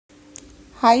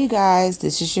Hi, you guys.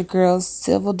 This is your girl,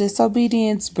 Civil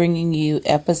Disobedience, bringing you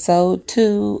episode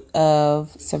 2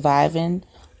 of Surviving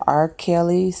R.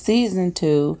 Kelly season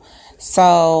 2.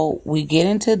 So, we get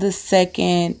into the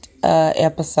second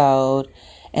episode,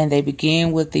 and they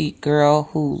begin with the girl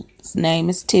whose name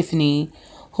is Tiffany,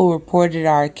 who reported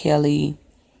R. Kelly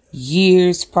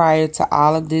years prior to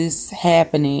all of this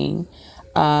happening,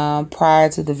 prior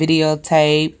to the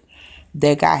videotape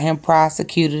that got him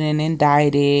prosecuted and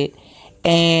indicted.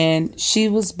 And she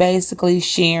was basically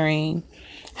sharing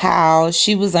how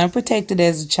she was unprotected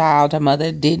as a child. Her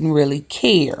mother didn't really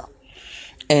care.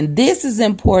 And this is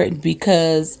important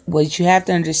because what you have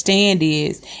to understand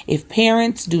is if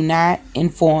parents do not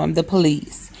inform the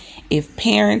police, if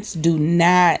parents do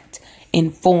not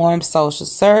inform social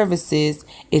services,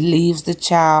 it leaves the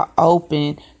child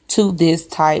open to this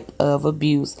type of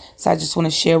abuse. So I just want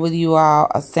to share with you all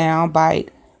a sound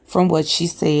bite from what she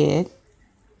said.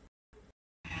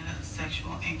 Had a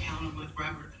sexual encounter with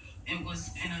Robert. It was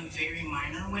in a very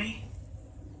minor way.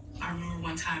 I remember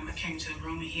one time I came to the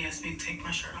room and he asked me to take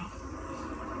my shirt off.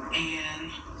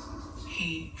 And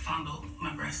he fondled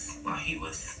my breasts while he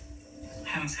was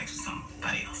having sex with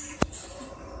somebody else.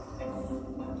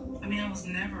 I mean, I was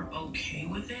never okay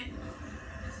with it,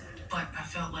 but I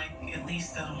felt like at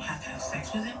least I don't have to have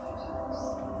sex with him.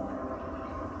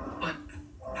 But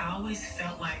I always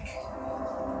felt like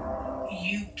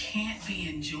you can't be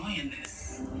enjoying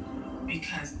this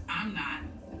because I'm not.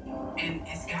 And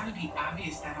it's got to be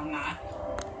obvious that I'm not.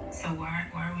 So why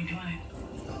are we doing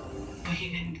it? But he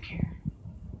didn't care.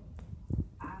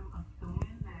 I'm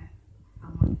assuming that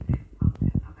someone said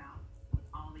something about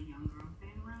all the young girls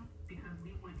being around because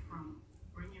we went from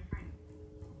bring your friends,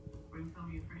 bring some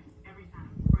of your friends, every time,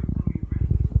 bring some of your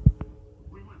friends.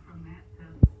 We went from that to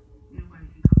nobody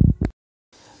can come.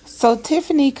 So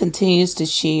Tiffany continues to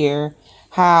share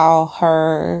how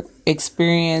her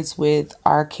experience with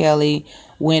R. Kelly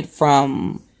went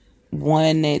from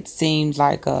one that seemed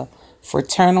like a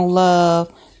fraternal love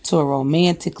to a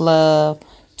romantic love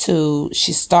to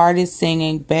she started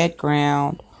singing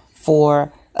background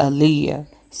for Aaliyah.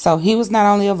 So he was not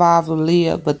only involved with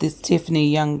Aaliyah, but this Tiffany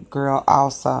young girl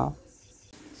also.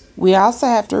 We also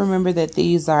have to remember that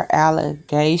these are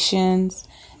allegations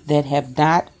that have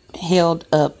not held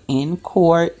up in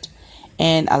court,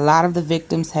 and a lot of the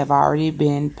victims have already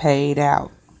been paid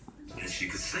out. As you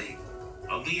can see,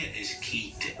 Aaliyah is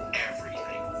key to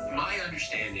everything. My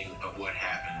understanding of what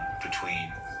happened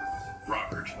between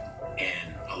Robert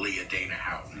and Aaliyah Dana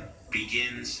Houghton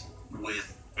begins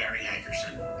with Barry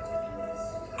Hankerson,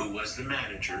 who was the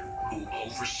manager who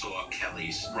oversaw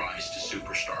Kelly's rise to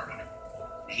superstardom.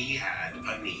 He had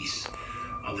a niece,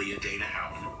 Aaliyah Dana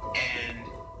Houghton, and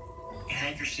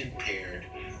Hankerson paired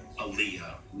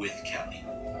Aaliyah with Kelly.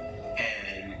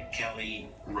 And Kelly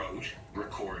wrote,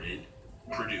 recorded,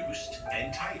 produced,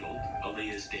 and titled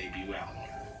Aaliyah's debut album,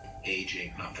 Age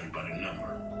Ain't Nothing But a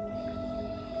Number.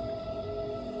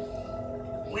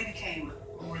 We became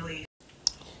really...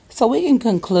 So we can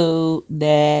conclude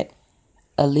that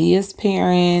Aaliyah's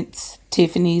parents,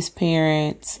 Tiffany's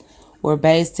parents, were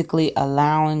basically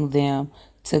allowing them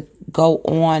to go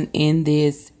on in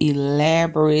this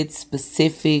elaborate,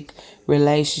 specific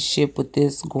relationship with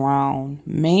this grown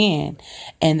man.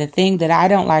 And the thing that I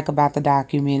don't like about the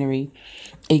documentary,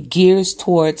 it gears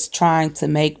towards trying to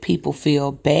make people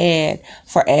feel bad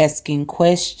for asking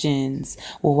questions.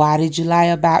 Well, why did you lie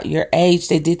about your age?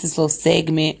 They did this little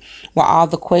segment where all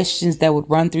the questions that would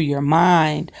run through your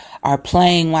mind are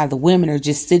playing while the women are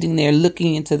just sitting there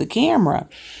looking into the camera.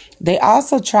 They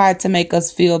also tried to make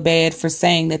us feel bad for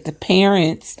saying that the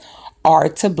parents are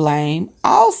to blame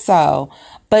also.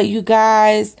 But you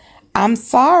guys, I'm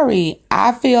sorry.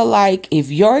 I feel like if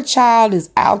your child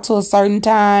is out to a certain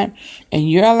time and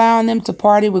you're allowing them to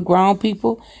party with grown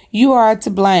people, you are to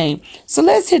blame. So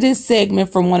let's hear this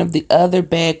segment from one of the other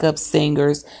backup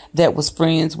singers that was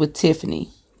friends with Tiffany.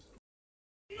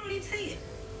 You don't even see it.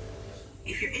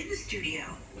 If you're in the studio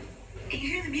and you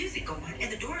hear the music going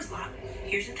and the door is locked,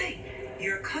 here's the thing.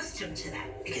 You're accustomed to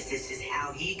that because this is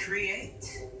how he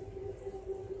creates.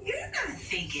 You're not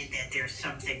thinking that there's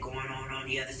something going on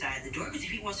the other side of the door because if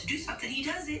he wants to do something, he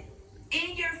does it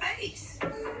in your face.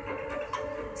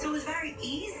 So it's very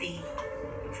easy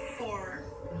for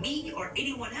me or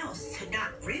anyone else to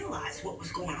not realize what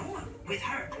was going on with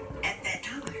her at that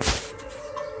time.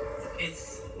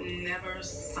 It's never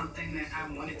something that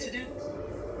I wanted to do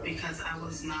because I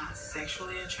was not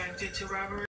sexually attracted to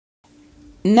Robert.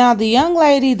 Now, the young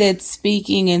lady that's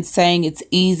speaking and saying it's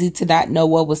easy to not know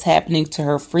what was happening to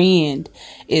her friend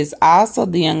is also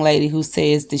the young lady who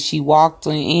says that she walked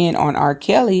in on R.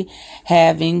 Kelly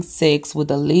having sex with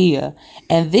Aaliyah.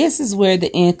 And this is where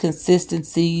the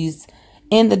inconsistencies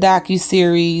in the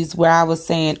docuseries, where I was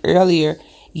saying earlier,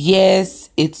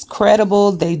 yes, it's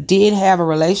credible. They did have a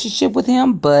relationship with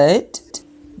him, but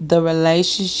the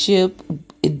relationship,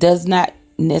 it does not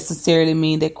necessarily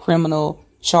mean that criminal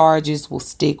charges will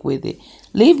stick with it.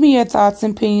 Leave me your thoughts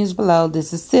and opinions below.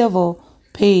 This is Civil.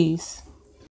 Peace.